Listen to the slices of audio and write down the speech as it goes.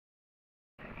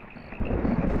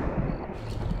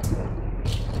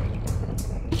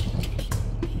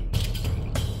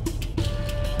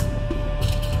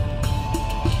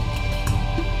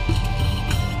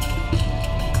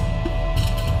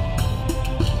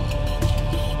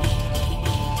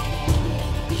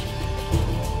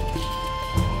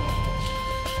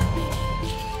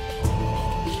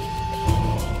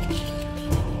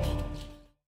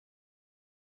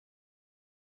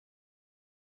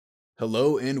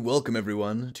Hello and welcome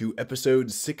everyone to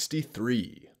episode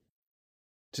 63.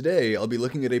 Today I'll be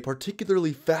looking at a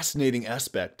particularly fascinating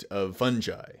aspect of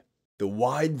fungi, the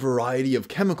wide variety of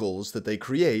chemicals that they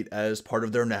create as part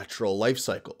of their natural life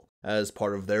cycle, as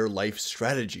part of their life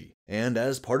strategy, and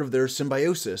as part of their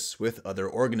symbiosis with other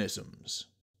organisms.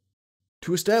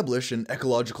 To establish an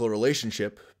ecological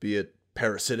relationship, be it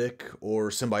parasitic or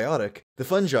symbiotic, the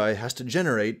fungi has to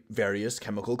generate various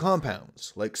chemical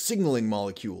compounds, like signaling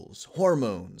molecules,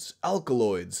 hormones,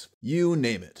 alkaloids, you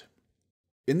name it.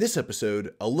 In this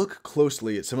episode, I'll look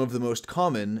closely at some of the most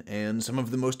common and some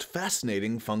of the most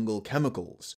fascinating fungal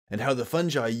chemicals, and how the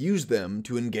fungi use them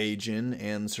to engage in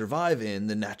and survive in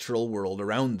the natural world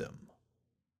around them.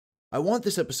 I want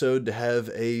this episode to have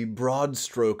a broad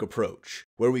stroke approach,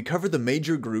 where we cover the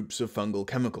major groups of fungal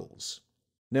chemicals.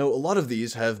 Now, a lot of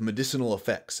these have medicinal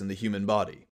effects in the human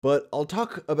body, but I'll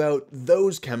talk about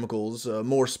those chemicals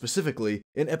more specifically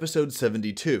in episode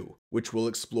 72, which will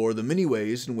explore the many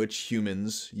ways in which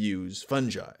humans use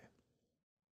fungi.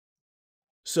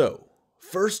 So,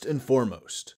 first and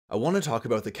foremost, I want to talk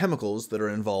about the chemicals that are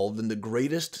involved in the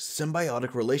greatest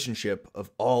symbiotic relationship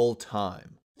of all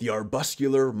time. The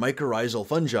arbuscular mycorrhizal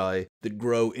fungi that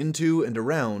grow into and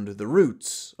around the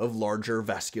roots of larger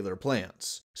vascular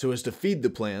plants, so as to feed the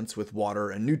plants with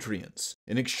water and nutrients,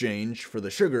 in exchange for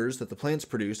the sugars that the plants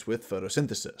produce with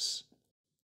photosynthesis.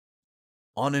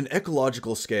 On an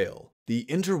ecological scale, the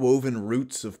interwoven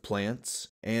roots of plants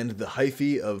and the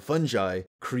hyphae of fungi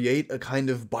create a kind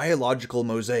of biological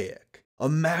mosaic. A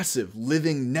massive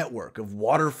living network of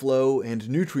water flow and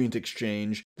nutrient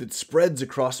exchange that spreads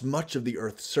across much of the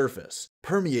Earth's surface,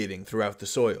 permeating throughout the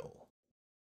soil.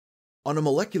 On a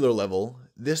molecular level,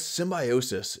 this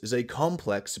symbiosis is a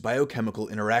complex biochemical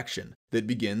interaction that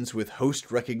begins with host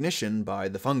recognition by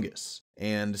the fungus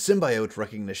and symbiote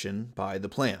recognition by the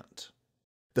plant.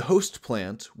 The host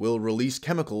plant will release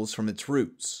chemicals from its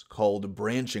roots, called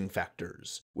branching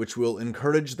factors, which will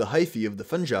encourage the hyphae of the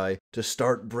fungi to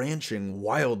start branching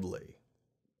wildly.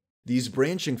 These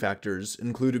branching factors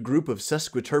include a group of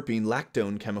sesquiterpene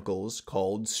lactone chemicals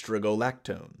called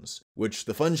strigolactones, which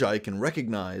the fungi can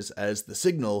recognize as the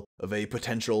signal of a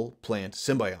potential plant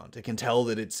symbiont. It can tell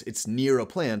that it's near a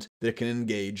plant that it can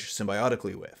engage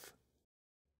symbiotically with.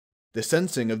 The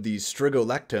sensing of these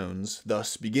strigolactones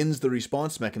thus begins the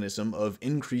response mechanism of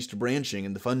increased branching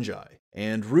in the fungi,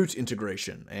 and root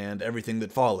integration, and everything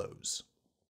that follows.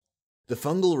 The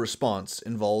fungal response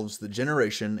involves the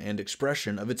generation and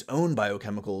expression of its own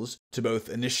biochemicals to both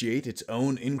initiate its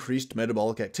own increased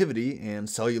metabolic activity and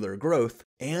cellular growth,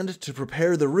 and to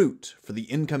prepare the root for the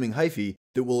incoming hyphae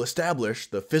that will establish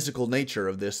the physical nature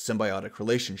of this symbiotic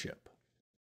relationship.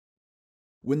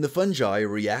 When the fungi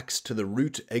reacts to the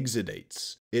root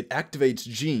exudates, it activates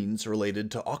genes related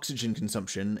to oxygen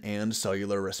consumption and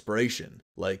cellular respiration,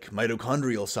 like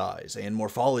mitochondrial size and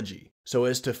morphology, so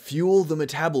as to fuel the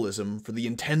metabolism for the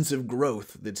intensive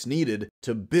growth that's needed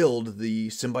to build the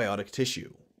symbiotic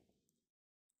tissue.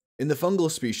 In the fungal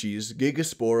species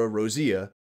Gigaspora rosea,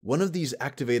 one of these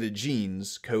activated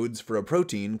genes codes for a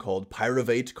protein called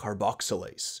pyruvate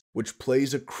carboxylase, which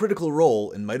plays a critical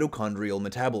role in mitochondrial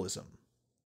metabolism.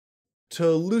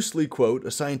 To loosely quote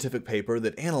a scientific paper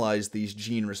that analyzed these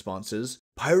gene responses,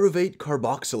 pyruvate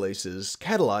carboxylases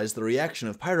catalyze the reaction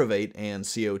of pyruvate and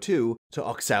CO2 to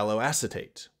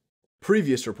oxaloacetate.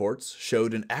 Previous reports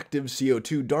showed an active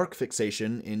CO2 dark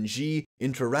fixation in G.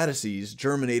 intraradices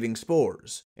germinating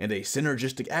spores, and a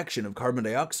synergistic action of carbon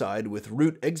dioxide with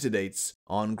root exudates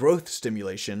on growth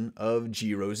stimulation of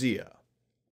G. rosea.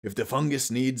 If the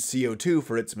fungus needs CO2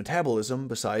 for its metabolism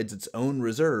besides its own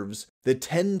reserves, the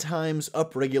 10 times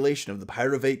upregulation of the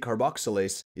pyruvate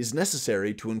carboxylase is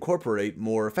necessary to incorporate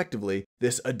more effectively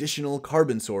this additional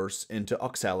carbon source into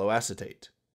oxaloacetate.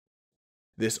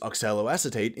 This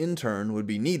oxaloacetate in turn would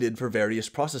be needed for various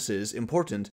processes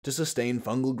important to sustain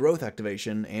fungal growth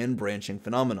activation and branching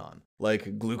phenomenon,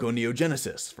 like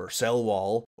gluconeogenesis for cell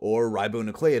wall or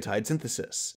ribonucleotide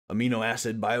synthesis, amino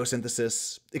acid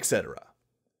biosynthesis, etc.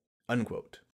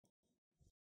 Unquote.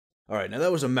 Alright, now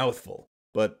that was a mouthful,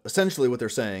 but essentially what they're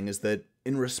saying is that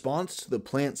in response to the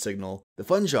plant signal, the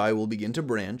fungi will begin to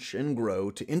branch and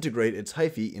grow to integrate its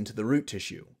hyphae into the root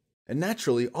tissue. And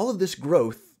naturally, all of this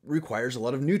growth requires a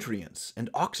lot of nutrients and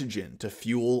oxygen to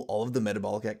fuel all of the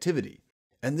metabolic activity.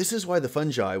 And this is why the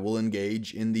fungi will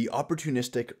engage in the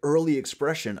opportunistic early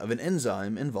expression of an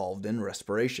enzyme involved in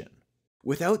respiration.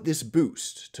 Without this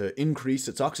boost to increase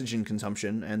its oxygen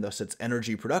consumption and thus its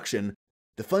energy production,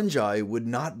 the fungi would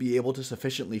not be able to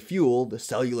sufficiently fuel the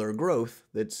cellular growth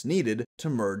that's needed to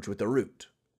merge with the root.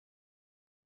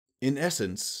 In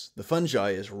essence, the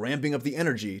fungi is ramping up the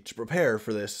energy to prepare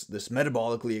for this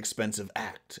metabolically expensive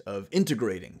act of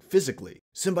integrating physically,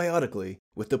 symbiotically,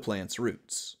 with the plant's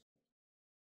roots.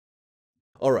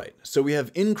 Alright, so we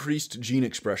have increased gene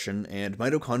expression and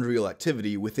mitochondrial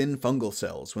activity within fungal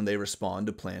cells when they respond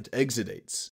to plant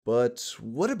exudates. But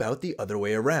what about the other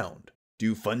way around?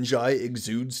 Do fungi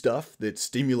exude stuff that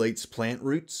stimulates plant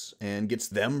roots and gets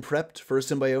them prepped for a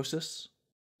symbiosis?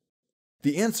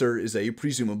 The answer is a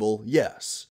presumable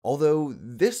yes, although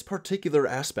this particular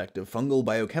aspect of fungal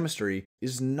biochemistry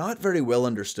is not very well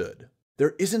understood.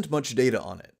 There isn't much data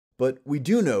on it, but we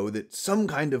do know that some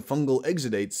kind of fungal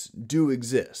exudates do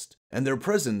exist, and their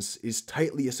presence is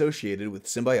tightly associated with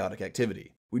symbiotic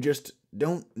activity. We just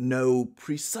don't know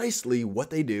precisely what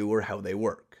they do or how they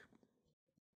work.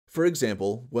 For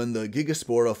example, when the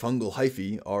gigaspora fungal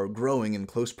hyphae are growing in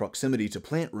close proximity to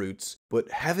plant roots,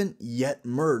 but haven't yet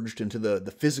merged into the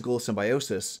physical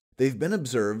symbiosis, they've been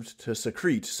observed to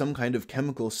secrete some kind of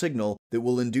chemical signal that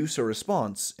will induce a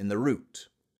response in the root.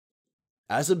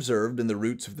 As observed in the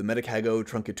roots of the Medicago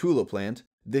truncatula plant,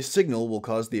 this signal will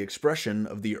cause the expression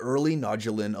of the early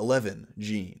nodulin 11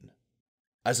 gene.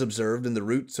 As observed in the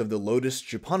roots of the Lotus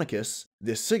japonicus,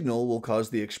 this signal will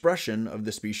cause the expression of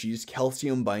the species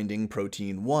calcium-binding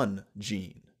protein 1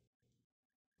 gene.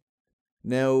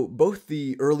 Now, both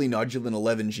the early nodulin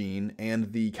 11 gene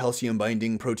and the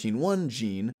calcium-binding protein 1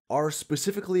 gene are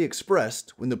specifically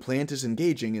expressed when the plant is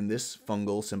engaging in this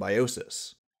fungal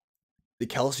symbiosis. The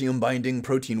calcium-binding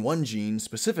protein 1 gene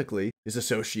specifically is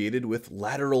associated with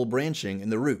lateral branching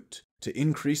in the root to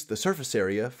increase the surface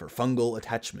area for fungal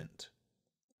attachment.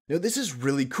 Now, this is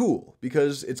really cool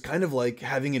because it's kind of like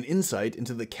having an insight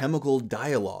into the chemical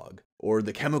dialogue, or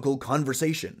the chemical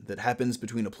conversation that happens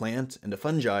between a plant and a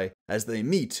fungi as they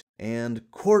meet and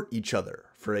court each other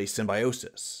for a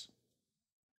symbiosis.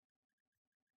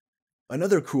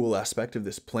 Another cool aspect of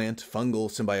this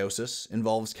plant-fungal symbiosis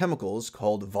involves chemicals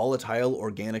called volatile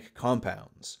organic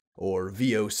compounds, or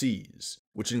VOCs,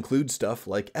 which include stuff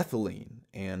like ethylene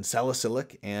and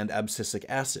salicylic and abscisic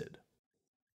acid.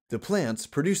 The plants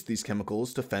produce these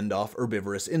chemicals to fend off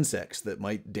herbivorous insects that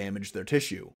might damage their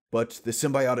tissue, but the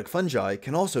symbiotic fungi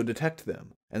can also detect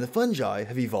them, and the fungi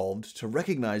have evolved to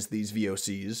recognize these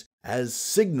VOCs as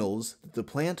signals that the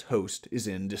plant host is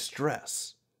in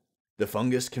distress. The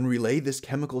fungus can relay this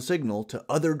chemical signal to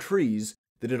other trees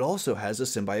that it also has a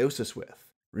symbiosis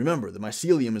with. Remember, the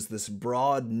mycelium is this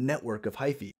broad network of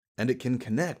hyphae, and it can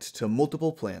connect to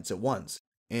multiple plants at once.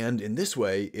 And in this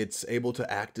way, it's able to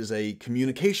act as a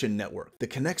communication network that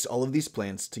connects all of these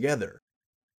plants together.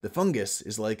 The fungus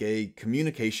is like a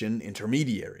communication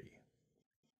intermediary.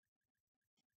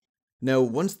 Now,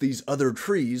 once these other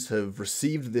trees have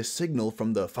received this signal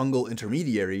from the fungal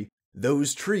intermediary,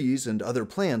 those trees and other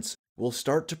plants will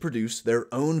start to produce their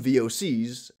own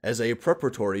VOCs as a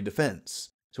preparatory defense.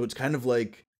 So it's kind of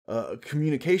like a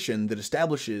communication that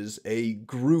establishes a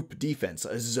group defense,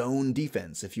 a zone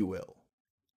defense, if you will.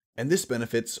 And this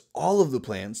benefits all of the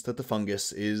plants that the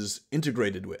fungus is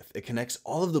integrated with. It connects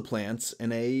all of the plants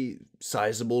in a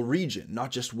sizable region,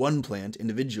 not just one plant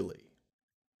individually.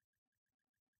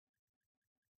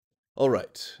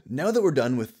 Alright, now that we're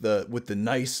done with the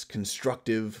nice,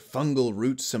 constructive fungal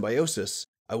root symbiosis,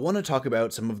 I want to talk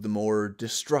about some of the more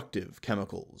destructive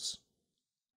chemicals.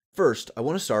 First, I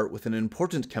want to start with an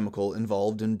important chemical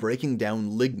involved in breaking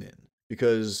down lignin,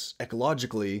 because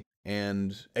ecologically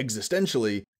and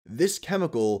existentially, this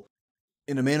chemical,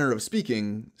 in a manner of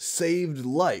speaking, saved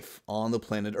life on the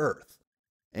planet Earth.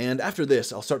 And after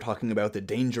this, I'll start talking about the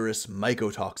dangerous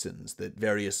mycotoxins that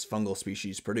various fungal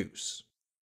species produce.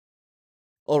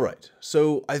 Alright,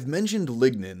 so I've mentioned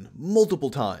lignin multiple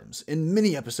times in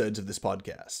many episodes of this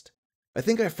podcast. I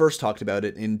think I first talked about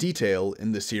it in detail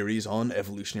in the series on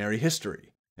evolutionary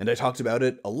history, and I talked about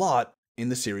it a lot in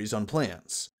the series on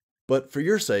plants. But for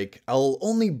your sake, I'll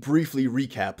only briefly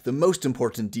recap the most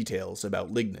important details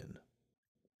about lignin.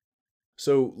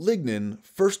 So, lignin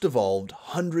first evolved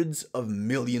hundreds of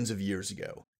millions of years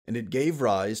ago, and it gave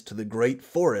rise to the great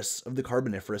forests of the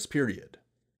Carboniferous period.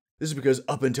 This is because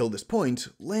up until this point,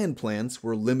 land plants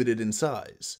were limited in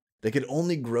size. They could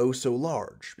only grow so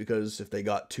large, because if they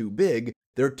got too big,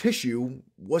 their tissue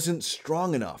wasn't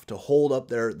strong enough to hold up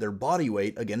their body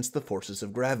weight against the forces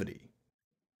of gravity.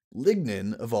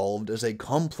 Lignin evolved as a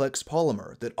complex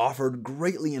polymer that offered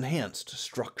greatly enhanced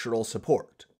structural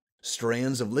support.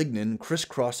 Strands of lignin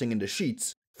crisscrossing into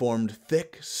sheets formed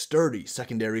thick, sturdy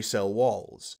secondary cell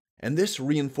walls, and this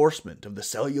reinforcement of the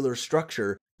cellular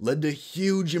structure led to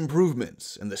huge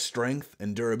improvements in the strength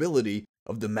and durability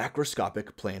of the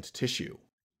macroscopic plant tissue.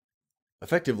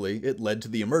 Effectively, it led to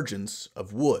the emergence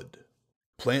of wood.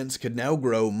 Plants could now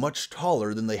grow much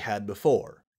taller than they had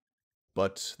before.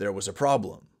 But there was a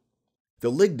problem.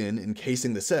 The lignin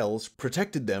encasing the cells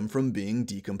protected them from being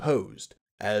decomposed,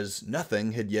 as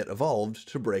nothing had yet evolved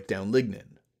to break down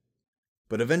lignin.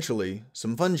 But eventually,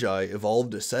 some fungi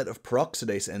evolved a set of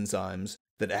peroxidase enzymes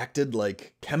that acted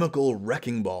like chemical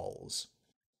wrecking balls.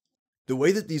 The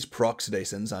way that these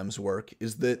peroxidase enzymes work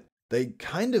is that they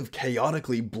kind of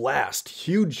chaotically blast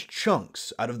huge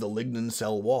chunks out of the lignin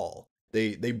cell wall.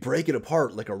 They break it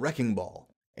apart like a wrecking ball,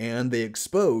 and they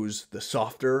expose the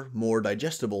softer, more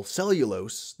digestible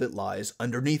cellulose that lies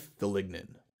underneath the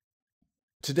lignin.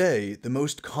 Today, the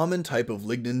most common type of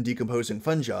lignin-decomposing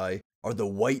fungi are the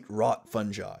white rot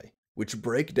fungi, which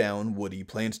break down woody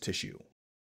plant tissue.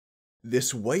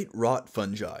 This white rot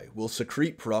fungi will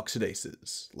secrete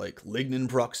peroxidases, like lignin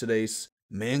peroxidase,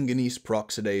 manganese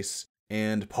peroxidase,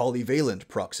 and polyvalent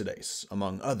peroxidase,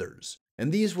 among others,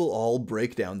 and these will all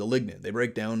break down the lignin. They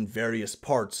break down various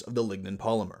parts of the lignin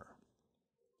polymer.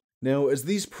 Now, as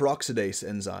these peroxidase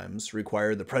enzymes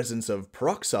require the presence of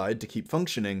peroxide to keep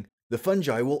functioning, the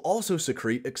fungi will also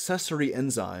secrete accessory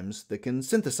enzymes that can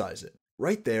synthesize it,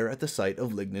 right there at the site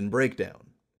of lignin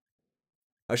breakdown.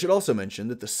 I should also mention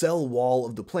that the cell wall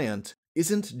of the plant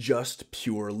isn't just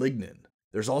pure lignin.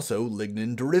 There's also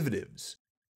lignin derivatives.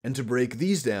 And to break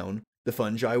these down, the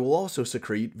fungi will also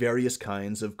secrete various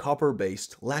kinds of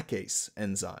copper-based lacase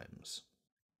enzymes.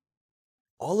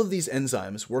 All of these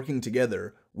enzymes working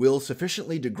together will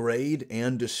sufficiently degrade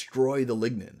and destroy the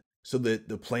lignin so that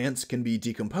the plants can be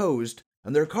decomposed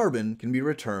and their carbon can be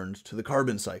returned to the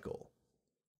carbon cycle.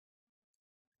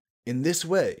 In this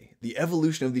way, the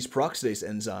evolution of these peroxidase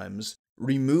enzymes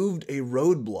removed a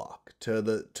roadblock to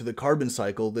the carbon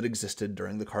cycle that existed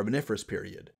during the Carboniferous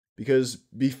period. Because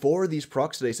before these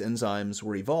peroxidase enzymes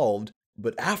were evolved,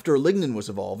 but after lignin was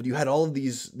evolved, you had all of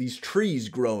these trees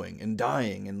growing and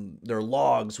dying, and their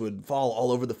logs would fall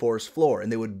all over the forest floor,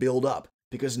 and they would build up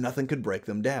because nothing could break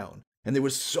them down. And there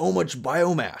was so much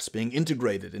biomass being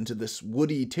integrated into this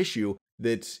woody tissue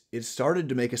that it started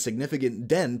to make a significant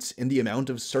dent in the amount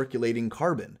of circulating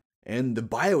carbon. And the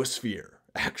biosphere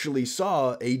actually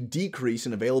saw a decrease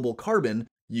in available carbon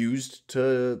used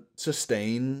to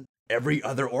sustain every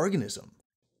other organism.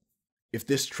 If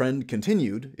this trend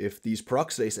continued, if these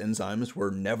peroxidase enzymes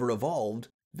were never evolved,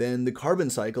 then the carbon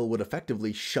cycle would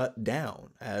effectively shut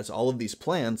down, as all of these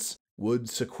plants would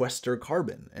sequester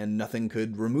carbon and nothing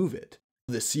could remove it.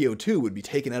 The CO2 would be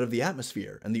taken out of the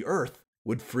atmosphere and the Earth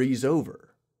would freeze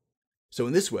over. So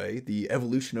in this way, the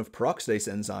evolution of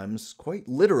peroxidase enzymes quite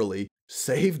literally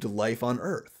saved life on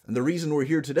Earth. And the reason we're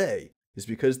here today is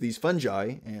because these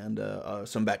fungi, and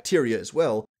some bacteria as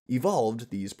well, evolved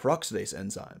these peroxidase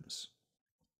enzymes.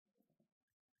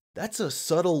 That's a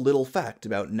subtle little fact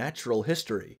about natural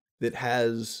history that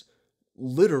has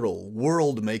literal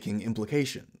world-making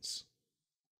implications.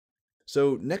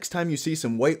 So next time you see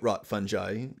some white rot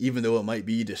fungi, even though it might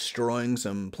be destroying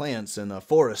some plants in a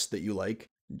forest that you like,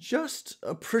 just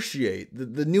appreciate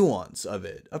the nuance of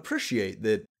it. Appreciate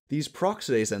that these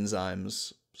peroxidase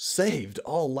enzymes saved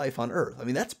all life on Earth. I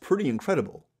mean, that's pretty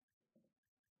incredible.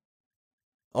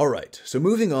 Alright, so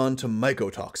moving on to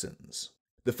mycotoxins.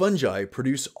 The fungi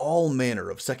produce all manner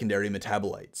of secondary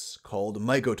metabolites, called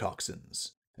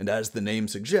mycotoxins, and as the name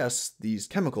suggests, these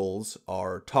chemicals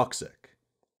are toxic.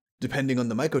 Depending on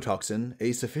the mycotoxin,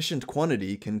 a sufficient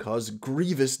quantity can cause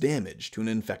grievous damage to an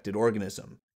infected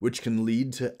organism, which can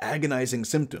lead to agonizing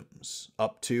symptoms,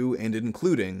 up to and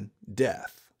including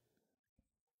death.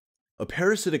 A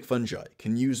parasitic fungi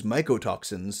can use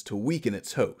mycotoxins to weaken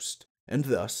its host, and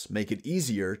thus make it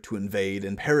easier to invade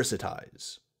and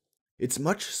parasitize. It's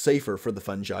much safer for the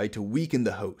fungi to weaken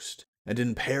the host and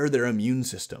impair their immune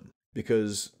system,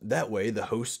 because that way the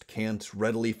host can't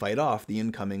readily fight off the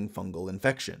incoming fungal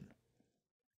infection.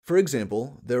 For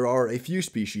example, there are a few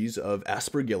species of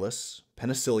Aspergillus,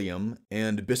 Penicillium,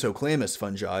 and Bisoclamus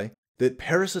fungi that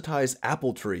parasitize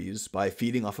apple trees by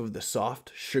feeding off of the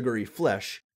soft, sugary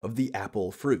flesh of the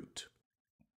apple fruit.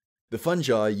 The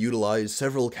fungi utilize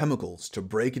several chemicals to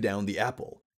break down the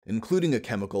apple, including a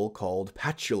chemical called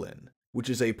patulin, which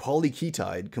is a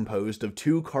polyketide composed of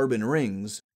 2 carbon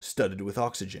rings studded with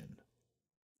oxygen.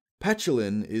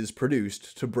 Patulin is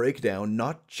produced to break down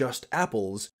not just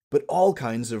apples, but all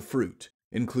kinds of fruit,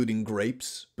 including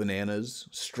grapes, bananas,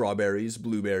 strawberries,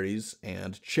 blueberries,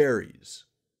 and cherries.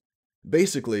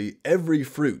 Basically, every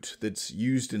fruit that's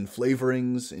used in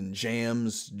flavorings, in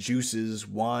jams, juices,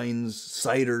 wines,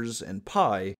 ciders, and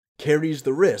pie carries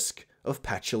the risk of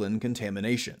patulin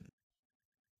contamination.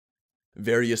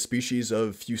 Various species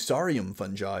of fusarium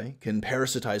fungi can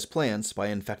parasitize plants by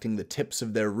infecting the tips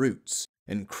of their roots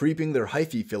and creeping their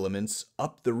hyphae filaments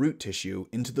up the root tissue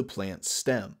into the plant's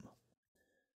stem.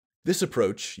 This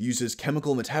approach uses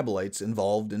chemical metabolites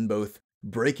involved in both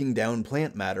breaking down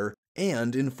plant matter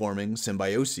and in forming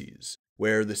symbioses,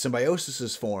 where the symbiosis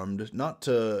is formed not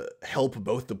to help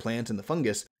both the plant and the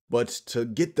fungus, but to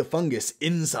get the fungus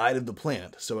inside of the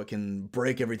plant so it can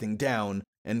break everything down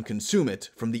and consume it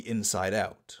from the inside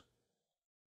out.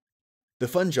 The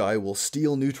fungi will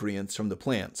steal nutrients from the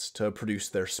plants to produce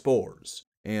their spores,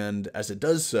 and as it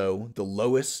does so, the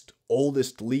lowest,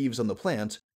 oldest leaves on the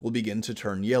plant will begin to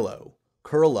turn yellow,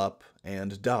 curl up,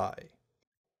 and die.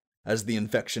 As the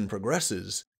infection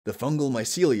progresses, the fungal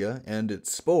mycelia and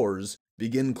its spores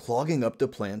begin clogging up the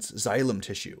plant's xylem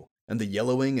tissue, and the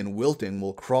yellowing and wilting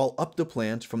will crawl up the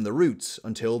plant from the roots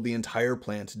until the entire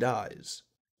plant dies.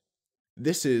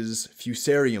 This is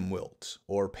fusarium wilt,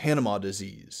 or Panama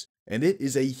disease, and it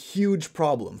is a huge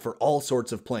problem for all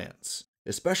sorts of plants,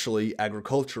 especially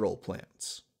agricultural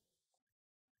plants.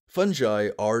 Fungi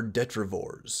are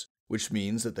detrivores, which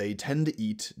means that they tend to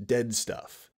eat dead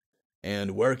stuff.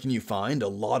 And where can you find a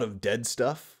lot of dead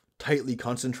stuff, tightly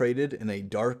concentrated in a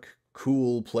dark,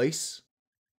 cool place?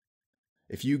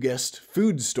 If you guessed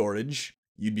food storage,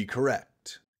 you'd be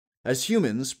correct. As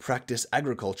humans practice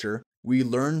agriculture, we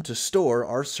learn to store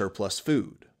our surplus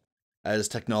food. As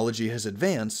technology has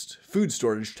advanced, food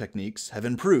storage techniques have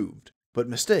improved, but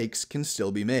mistakes can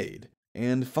still be made,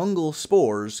 and fungal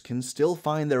spores can still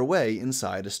find their way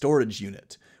inside a storage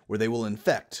unit, where they will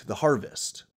infect the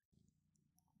harvest.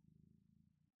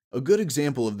 A good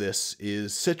example of this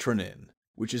is citronin,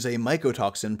 which is a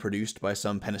mycotoxin produced by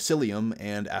some Penicillium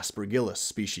and Aspergillus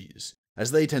species,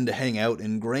 as they tend to hang out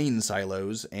in grain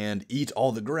silos and eat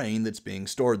all the grain that's being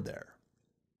stored there.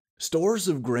 Stores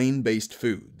of grain-based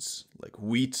foods, like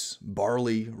wheat,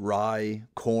 barley, rye,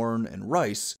 corn, and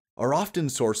rice, are often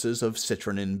sources of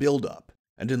citronin buildup,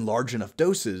 and in large enough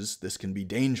doses, this can be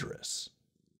dangerous.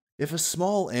 If a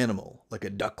small animal, like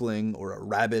a duckling or a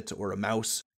rabbit or a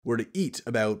mouse, were to eat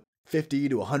about 50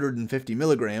 to 150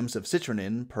 milligrams of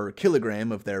citronin per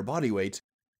kilogram of their body weight,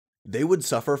 they would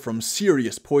suffer from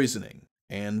serious poisoning,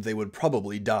 and they would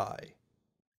probably die.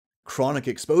 Chronic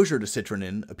exposure to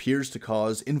citronin appears to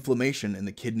cause inflammation in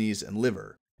the kidneys and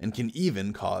liver, and can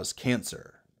even cause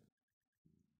cancer.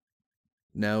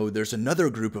 Now, there's another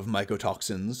group of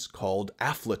mycotoxins called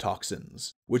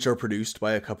aflatoxins, which are produced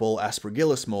by a couple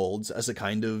Aspergillus molds as a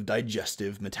kind of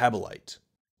digestive metabolite.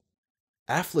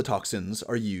 Aflatoxins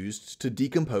are used to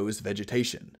decompose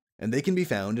vegetation, and they can be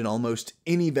found in almost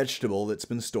any vegetable that's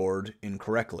been stored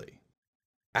incorrectly.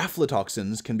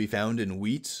 Aflatoxins can be found in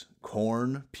wheat,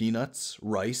 corn, peanuts,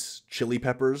 rice, chili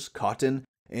peppers, cotton,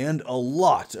 and a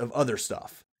lot of other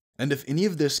stuff. And if any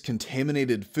of this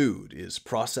contaminated food is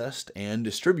processed and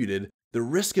distributed, the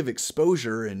risk of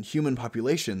exposure in human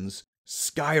populations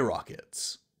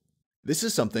skyrockets. This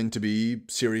is something to be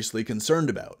seriously concerned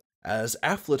about, as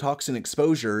aflatoxin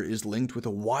exposure is linked with a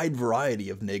wide variety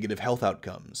of negative health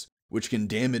outcomes, which can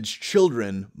damage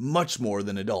children much more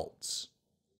than adults.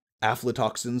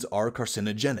 Aflatoxins are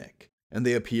carcinogenic, and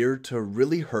they appear to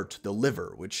really hurt the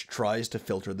liver, which tries to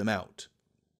filter them out.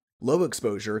 Low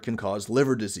exposure can cause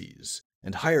liver disease,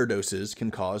 and higher doses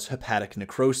can cause hepatic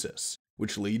necrosis,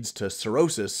 which leads to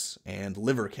cirrhosis and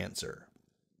liver cancer.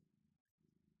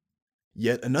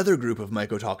 Yet another group of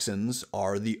mycotoxins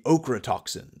are the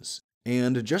ochratoxins,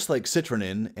 and just like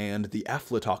citronin and the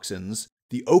aflatoxins,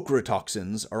 the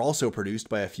ochratoxins are also produced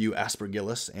by a few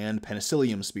Aspergillus and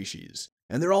Penicillium species,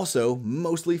 and they're also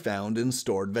mostly found in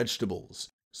stored vegetables,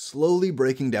 slowly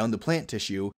breaking down the plant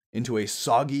tissue into a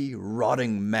soggy,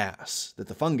 rotting mass that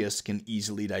the fungus can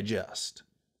easily digest.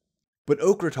 But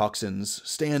ochratoxins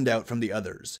stand out from the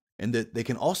others, in that they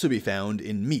can also be found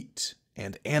in meat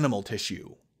and animal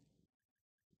tissue.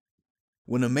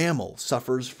 When a mammal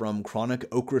suffers from chronic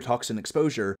ochratoxin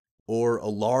exposure, or a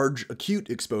large acute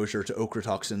exposure to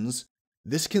ochratoxins,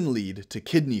 this can lead to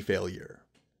kidney failure.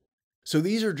 So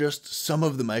these are just some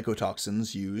of the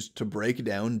mycotoxins used to break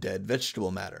down dead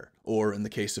vegetable matter, or in the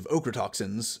case of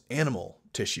ochratoxins, animal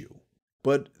tissue.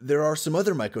 But there are some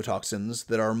other mycotoxins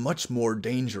that are much more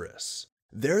dangerous.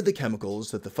 They're the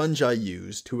chemicals that the fungi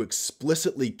use to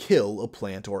explicitly kill a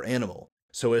plant or animal,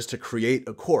 so as to create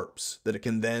a corpse that it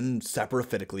can then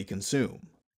saprophytically consume.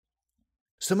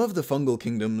 Some of the fungal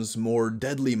kingdom's more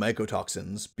deadly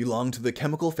mycotoxins belong to the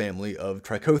chemical family of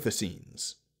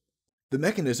trichothecenes. The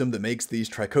mechanism that makes these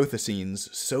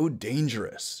trichothecenes so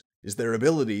dangerous is their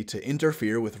ability to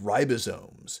interfere with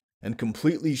ribosomes and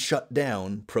completely shut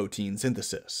down protein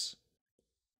synthesis.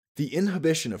 The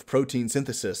inhibition of protein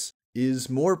synthesis is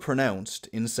more pronounced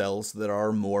in cells that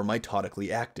are more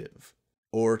mitotically active.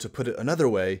 Or to put it another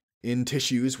way, in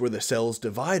tissues where the cells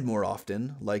divide more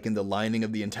often, like in the lining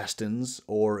of the intestines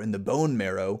or in the bone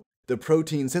marrow, the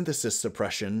protein synthesis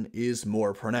suppression is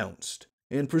more pronounced,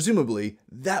 and presumably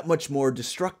that much more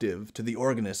destructive to the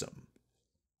organism.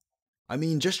 I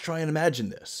mean, just try and imagine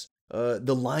this.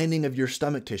 The lining of your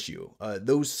stomach tissue,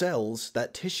 those cells,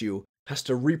 that tissue, has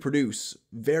to reproduce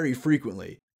very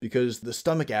frequently because the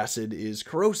stomach acid is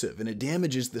corrosive and it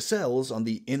damages the cells on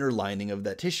the inner lining of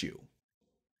that tissue.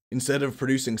 Instead of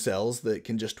producing cells that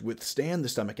can just withstand the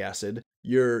stomach acid,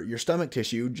 your stomach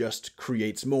tissue just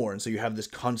creates more, and so you have this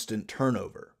constant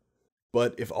turnover.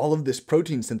 But if all of this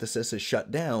protein synthesis is shut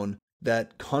down,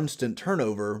 that constant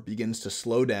turnover begins to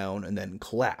slow down and then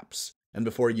collapse. And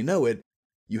before you know it,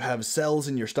 you have cells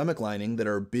in your stomach lining that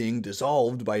are being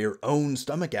dissolved by your own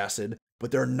stomach acid,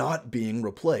 but they're not being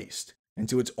replaced. And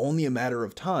so it's only a matter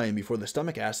of time before the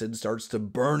stomach acid starts to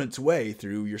burn its way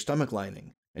through your stomach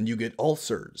lining, and you get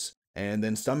ulcers, and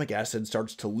then stomach acid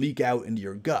starts to leak out into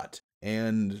your gut,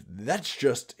 and that's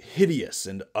just hideous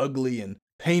and ugly and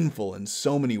painful in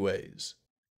so many ways.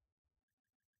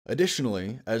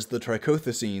 Additionally, as the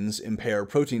trichothecenes impair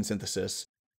protein synthesis,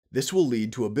 this will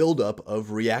lead to a buildup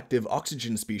of reactive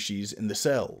oxygen species in the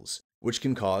cells, which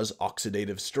can cause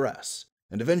oxidative stress,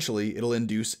 and eventually it'll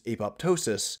induce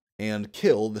apoptosis and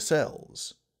kill the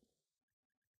cells.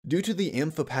 Due to the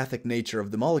amphipathic nature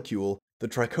of the molecule, the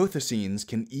trichothecenes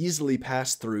can easily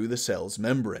pass through the cell's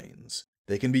membranes.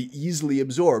 They can be easily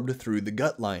absorbed through the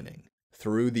gut lining,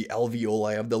 through the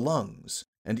alveoli of the lungs,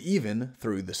 and even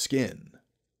through the skin.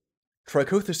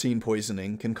 Trichothecene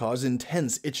poisoning can cause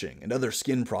intense itching and other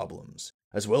skin problems,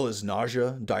 as well as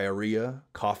nausea, diarrhea,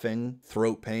 coughing,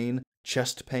 throat pain,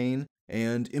 chest pain,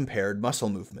 and impaired muscle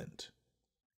movement.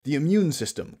 The immune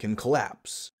system can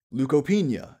collapse.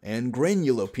 Leukopenia and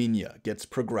granulopenia gets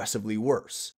progressively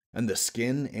worse, and the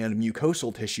skin and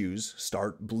mucosal tissues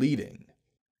start bleeding.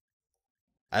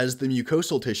 As the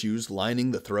mucosal tissues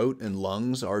lining the throat and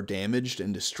lungs are damaged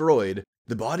and destroyed,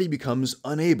 the body becomes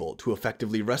unable to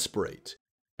effectively respirate,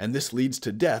 and this leads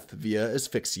to death via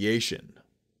asphyxiation.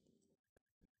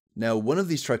 Now, one of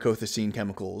these trichothecene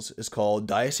chemicals is called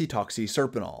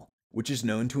diacetoxyserpinol, which is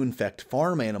known to infect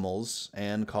farm animals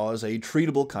and cause a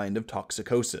treatable kind of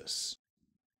toxicosis.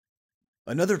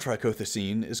 Another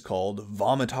trichothecene is called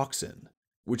vomitoxin,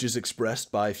 which is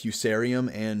expressed by Fusarium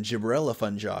and Gibberella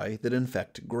fungi that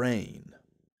infect grain.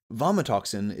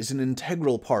 Vomitoxin is an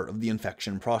integral part of the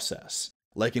infection process,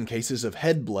 like in cases of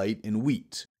head blight in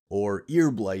wheat or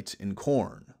ear blight in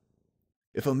corn.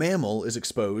 If a mammal is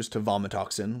exposed to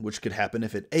vomitoxin, which could happen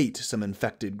if it ate some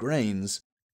infected grains,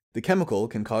 the chemical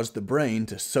can cause the brain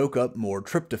to soak up more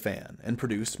tryptophan and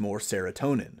produce more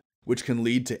serotonin, which can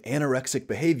lead to anorexic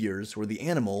behaviors where the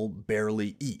animal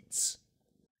barely eats.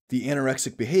 The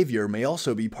anorexic behavior may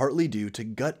also be partly due to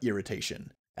gut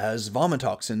irritation, as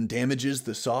vomitoxin damages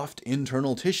the soft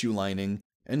internal tissue lining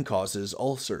and causes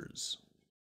ulcers.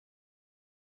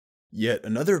 Yet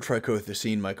another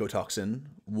trichothecene mycotoxin,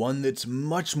 one that's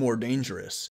much more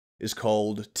dangerous, is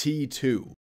called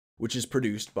T2, which is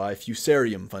produced by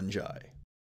Fusarium fungi.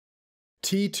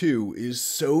 T2 is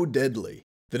so deadly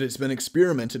that it's been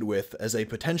experimented with as a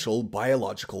potential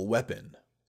biological weapon.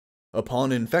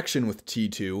 Upon infection with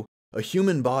T2, a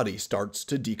human body starts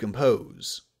to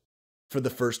decompose. For the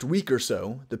first week or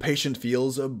so, the patient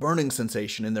feels a burning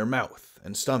sensation in their mouth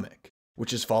and stomach,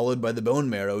 which is followed by the bone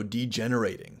marrow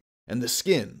degenerating, and the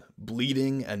skin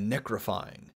bleeding and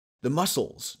necrofying, the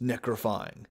muscles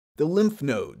necrofying, the lymph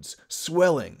nodes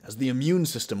swelling as the immune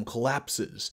system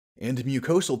collapses, and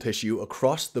mucosal tissue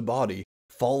across the body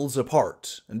falls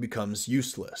apart and becomes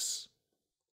useless.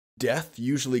 Death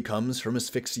usually comes from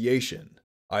asphyxiation,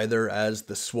 either as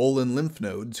the swollen lymph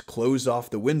nodes close off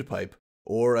the windpipe,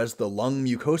 or as the lung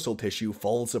mucosal tissue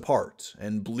falls apart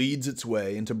and bleeds its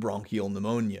way into bronchial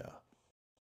pneumonia.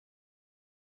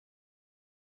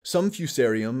 Some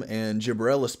Fusarium and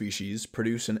Gibberella species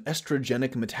produce an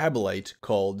estrogenic metabolite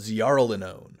called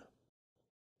zearalenone.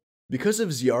 Because of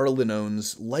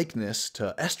zearalenone's likeness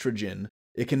to estrogen,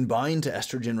 it can bind to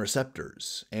estrogen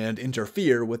receptors and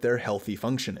interfere with their healthy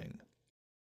functioning.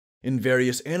 In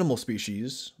various animal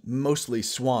species, mostly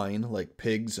swine like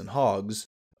pigs and hogs,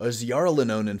 a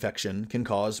zearalenone infection can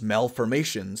cause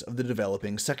malformations of the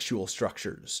developing sexual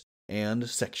structures and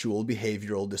sexual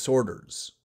behavioral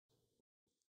disorders.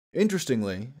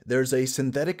 Interestingly, there's a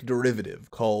synthetic derivative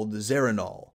called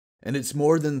zeranol, and it's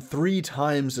more than 3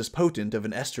 times as potent of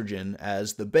an estrogen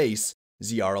as the base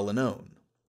zearalenone.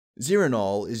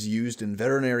 Zeranol is used in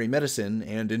veterinary medicine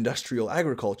and industrial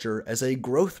agriculture as a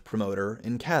growth promoter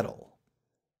in cattle.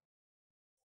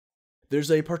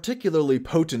 There's a particularly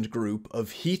potent group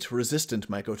of heat-resistant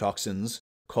mycotoxins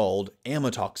called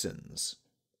amatoxins.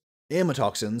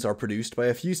 Amatoxins are produced by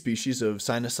a few species of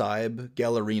Cynocybe,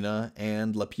 Galerina,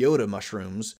 and Lepiota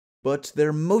mushrooms, but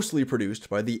they're mostly produced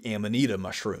by the Amanita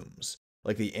mushrooms,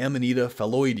 like the Amanita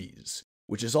phalloides,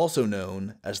 which is also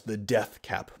known as the death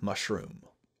cap mushroom.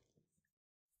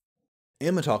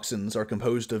 Amatoxins are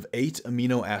composed of 8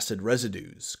 amino acid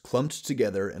residues clumped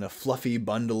together in a fluffy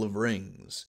bundle of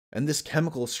rings, and this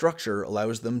chemical structure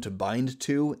allows them to bind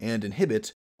to and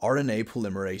inhibit RNA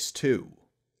polymerase II.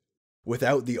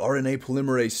 Without the RNA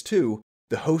polymerase II,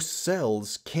 the host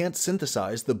cells can't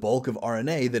synthesize the bulk of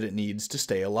RNA that it needs to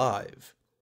stay alive.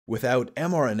 Without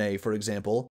mRNA, for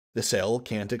example, the cell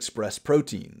can't express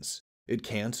proteins, it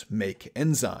can't make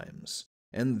enzymes,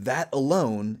 and that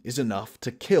alone is enough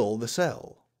to kill the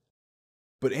cell.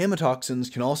 But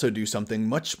amatoxins can also do something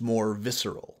much more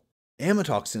visceral.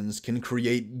 Amatoxins can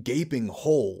create gaping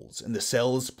holes in the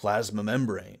cell's plasma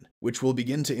membrane, which will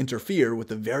begin to interfere with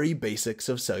the very basics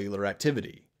of cellular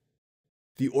activity.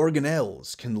 The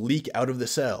organelles can leak out of the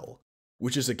cell,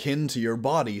 which is akin to your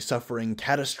body suffering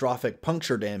catastrophic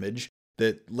puncture damage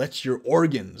that lets your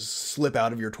organs slip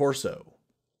out of your torso.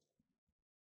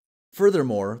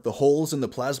 Furthermore, the holes in the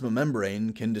plasma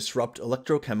membrane can disrupt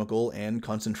electrochemical and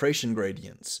concentration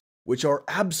gradients, which are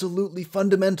absolutely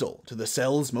fundamental to the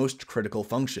cell's most critical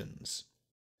functions.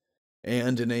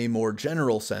 And in a more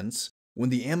general sense, when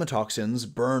the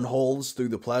amatoxins burn holes through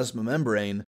the plasma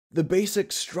membrane, the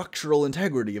basic structural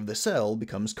integrity of the cell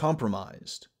becomes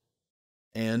compromised.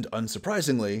 And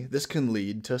unsurprisingly, this can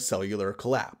lead to cellular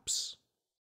collapse.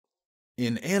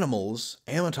 In animals,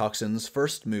 amatoxins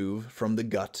first move from the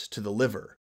gut to the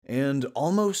liver, and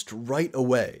almost right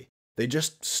away, they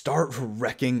just start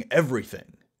wrecking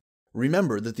everything.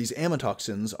 Remember that these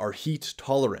amatoxins are heat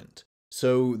tolerant,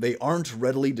 so they aren't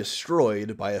readily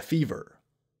destroyed by a fever.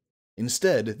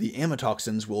 Instead, the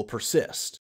amatoxins will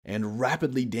persist and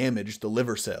rapidly damage the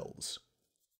liver cells.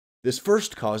 This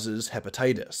first causes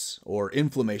hepatitis, or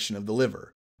inflammation of the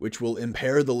liver, which will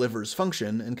impair the liver's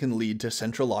function and can lead to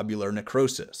centrilobular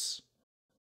necrosis.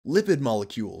 Lipid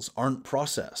molecules aren't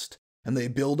processed, and they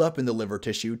build up in the liver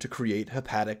tissue to create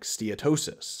hepatic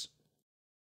steatosis.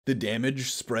 The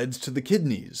damage spreads to the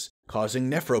kidneys, causing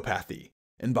nephropathy,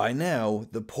 and by now,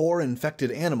 the poor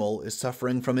infected animal is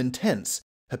suffering from intense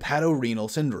hepatorenal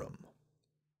syndrome.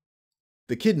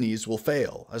 The kidneys will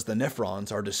fail as the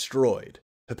nephrons are destroyed,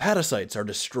 hepatocytes are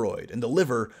destroyed, and the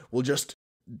liver will just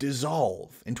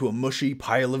dissolve into a mushy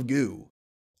pile of goo,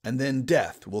 and then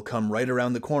death will come right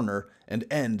around the corner and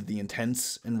end the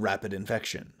intense and rapid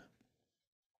infection.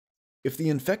 If the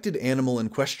infected animal in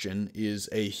question is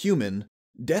a human,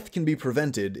 death can be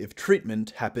prevented if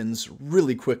treatment happens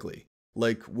really quickly,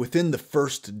 like within the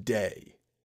first day.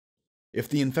 If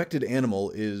the infected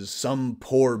animal is some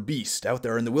poor beast out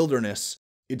there in the wilderness,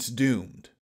 it's doomed.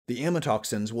 The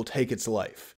amatoxins will take its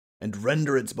life and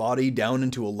render its body down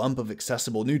into a lump of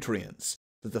accessible nutrients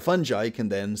that the fungi can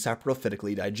then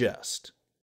saprophytically digest.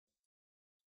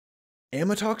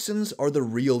 Amatoxins are the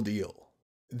real deal.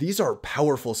 These are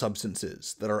powerful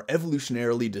substances that are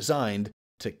evolutionarily designed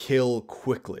to kill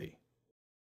quickly.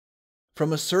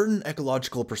 From a certain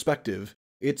ecological perspective,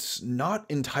 it's not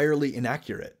entirely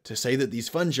inaccurate to say that these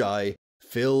fungi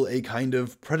fill a kind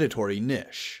of predatory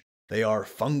niche. They are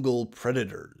fungal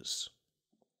predators.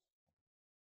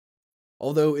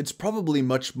 Although it's probably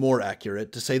much more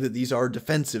accurate to say that these are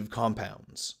defensive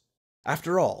compounds.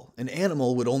 After all, an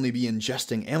animal would only be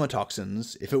ingesting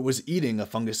amatoxins if it was eating a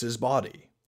fungus's body.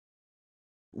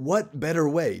 What better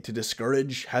way to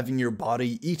discourage having your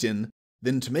body eaten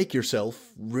than to make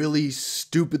yourself really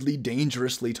stupidly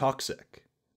dangerously toxic?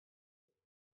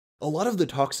 A lot of the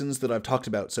toxins that I've talked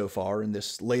about so far in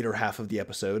this later half of the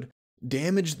episode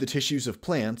damage the tissues of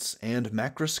plants and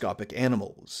macroscopic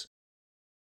animals.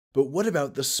 But what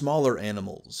about the smaller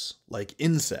animals, like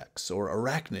insects or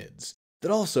arachnids,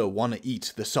 that also want to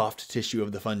eat the soft tissue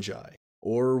of the fungi?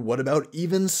 Or what about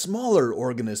even smaller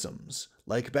organisms,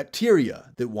 like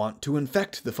bacteria that want to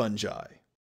infect the fungi?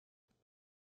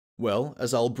 Well,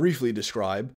 as I'll briefly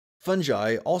describe,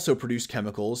 fungi also produce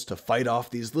chemicals to fight off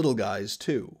these little guys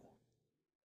too.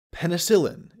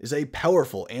 Penicillin is a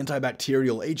powerful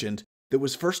antibacterial agent that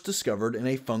was first discovered in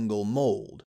a fungal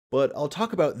mold, but I'll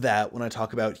talk about that when I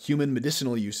talk about human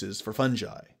medicinal uses for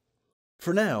fungi.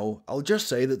 For now, I'll just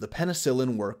say that the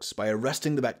penicillin works by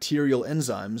arresting the bacterial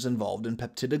enzymes involved in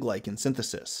peptidoglycan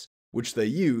synthesis, which they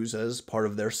use as part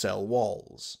of their cell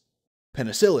walls.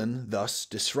 Penicillin thus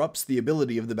disrupts the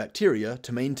ability of the bacteria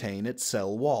to maintain its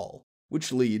cell wall,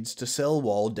 which leads to cell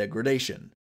wall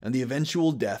degradation and the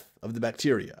eventual death of the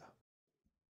bacteria.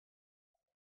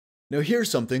 Now here's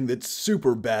something that's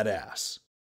super badass.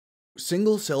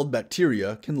 Single-celled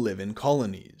bacteria can live in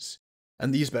colonies,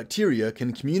 and these bacteria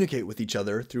can communicate with each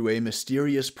other through a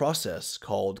mysterious process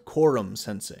called quorum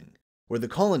sensing, where the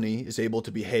colony is able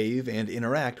to behave and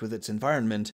interact with its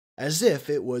environment as if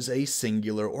it was a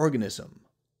singular organism.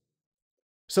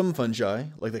 Some fungi,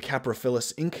 like the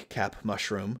Caprophilus inkcap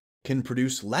mushroom, can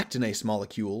produce lactinase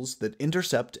molecules that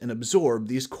intercept and absorb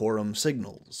these quorum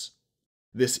signals.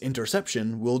 This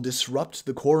interception will disrupt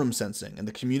the quorum sensing and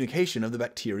the communication of the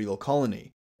bacterial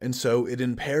colony, and so it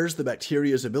impairs the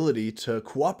bacteria's ability to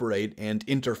cooperate and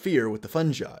interfere with the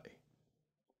fungi.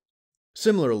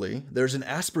 Similarly, there's an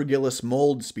Aspergillus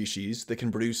mold species that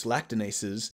can produce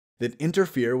lactinases that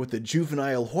interfere with the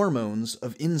juvenile hormones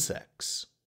of insects.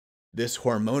 This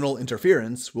hormonal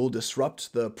interference will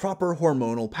disrupt the proper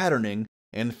hormonal patterning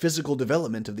and physical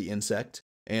development of the insect,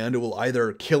 and it will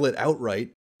either kill it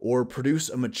outright or produce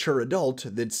a mature adult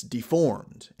that's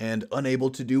deformed and unable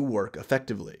to do work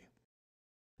effectively.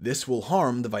 This will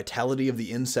harm the vitality of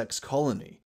the insect's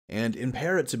colony and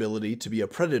impair its ability to be a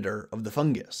predator of the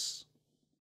fungus.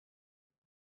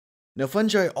 Now,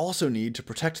 fungi also need to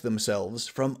protect themselves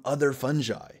from other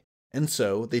fungi, and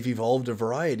so they've evolved a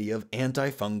variety of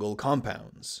anti-fungal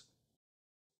compounds.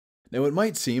 Now, it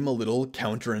might seem a little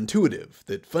counterintuitive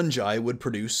that fungi would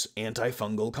produce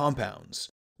anti-fungal compounds,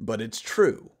 but it's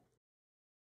true.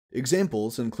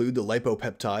 Examples include the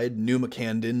lipopeptide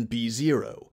pneumocandin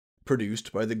B0,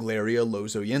 produced by the Glaria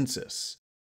lozoyensis,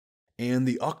 and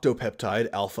the octopeptide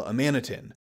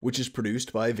alpha-amanitin, which is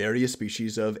produced by various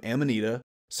species of Amanita,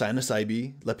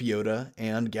 Sinusibe, Lepiota,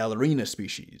 and Galerina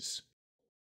species.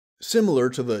 Similar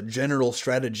to the general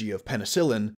strategy of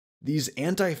penicillin, these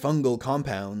antifungal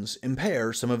compounds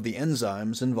impair some of the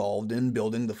enzymes involved in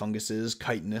building the fungus's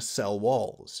chitinous cell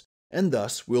walls, and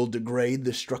thus will degrade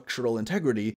the structural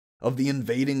integrity of the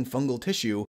invading fungal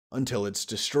tissue until it's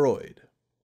destroyed.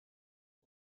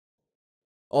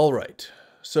 Alright,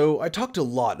 so I talked a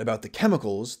lot about the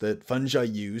chemicals that fungi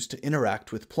use to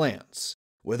interact with plants,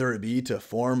 whether it be to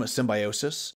form a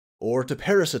symbiosis or to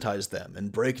parasitize them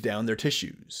and break down their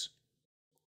tissues.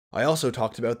 I also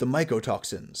talked about the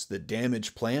mycotoxins that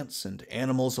damage plants and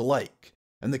animals alike,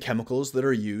 and the chemicals that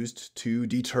are used to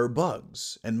deter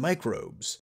bugs and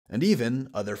microbes, and even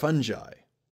other fungi.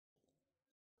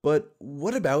 But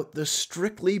what about the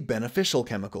strictly beneficial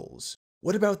chemicals?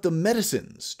 What about the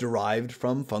medicines derived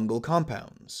from fungal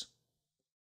compounds?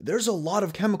 There's a lot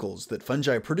of chemicals that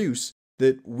fungi produce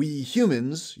that we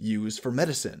humans use for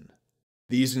medicine.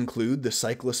 These include the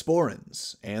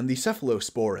cyclosporins and the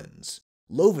cephalosporins,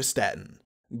 lovastatin,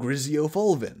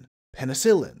 griseofulvin,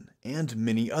 penicillin, and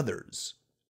many others.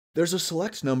 There's a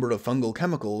select number of fungal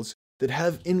chemicals that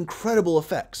have incredible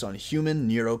effects on human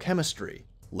neurochemistry,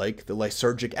 like the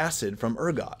lysergic acid from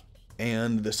ergot,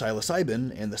 and the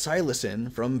psilocybin and the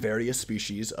psilocin from various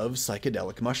species of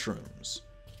psychedelic mushrooms.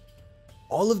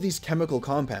 All of these chemical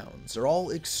compounds are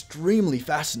all extremely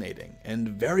fascinating and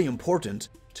very important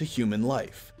to human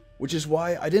life, which is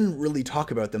why I didn't really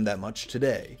talk about them that much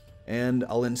today, and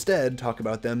I'll instead talk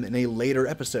about them in a later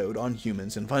episode on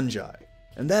humans and fungi,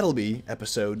 and that'll be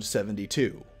episode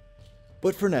 72.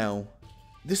 But for now,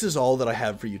 this is all that I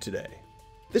have for you today.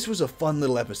 This was a fun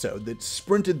little episode that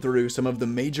sprinted through some of the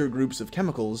major groups of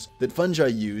chemicals that fungi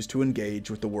use to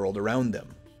engage with the world around them,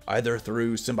 either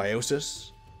through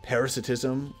symbiosis,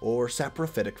 parasitism, or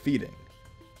saprophytic feeding.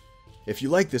 If you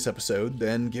like this episode,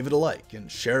 then give it a like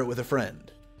and share it with a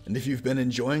friend. And if you've been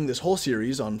enjoying this whole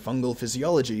series on fungal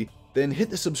physiology, then hit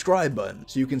the subscribe button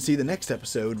so you can see the next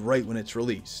episode right when it's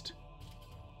released.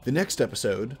 The next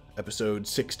episode, episode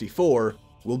 64,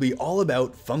 will be all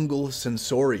about fungal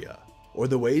sensoria, or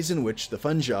the ways in which the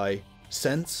fungi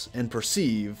sense and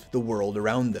perceive the world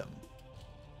around them.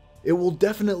 It will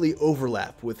definitely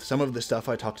overlap with some of the stuff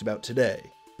I talked about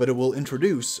today, but it will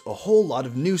introduce a whole lot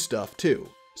of new stuff too,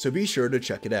 so be sure to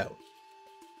check it out.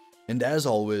 And as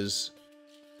always,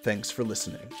 thanks for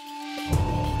listening.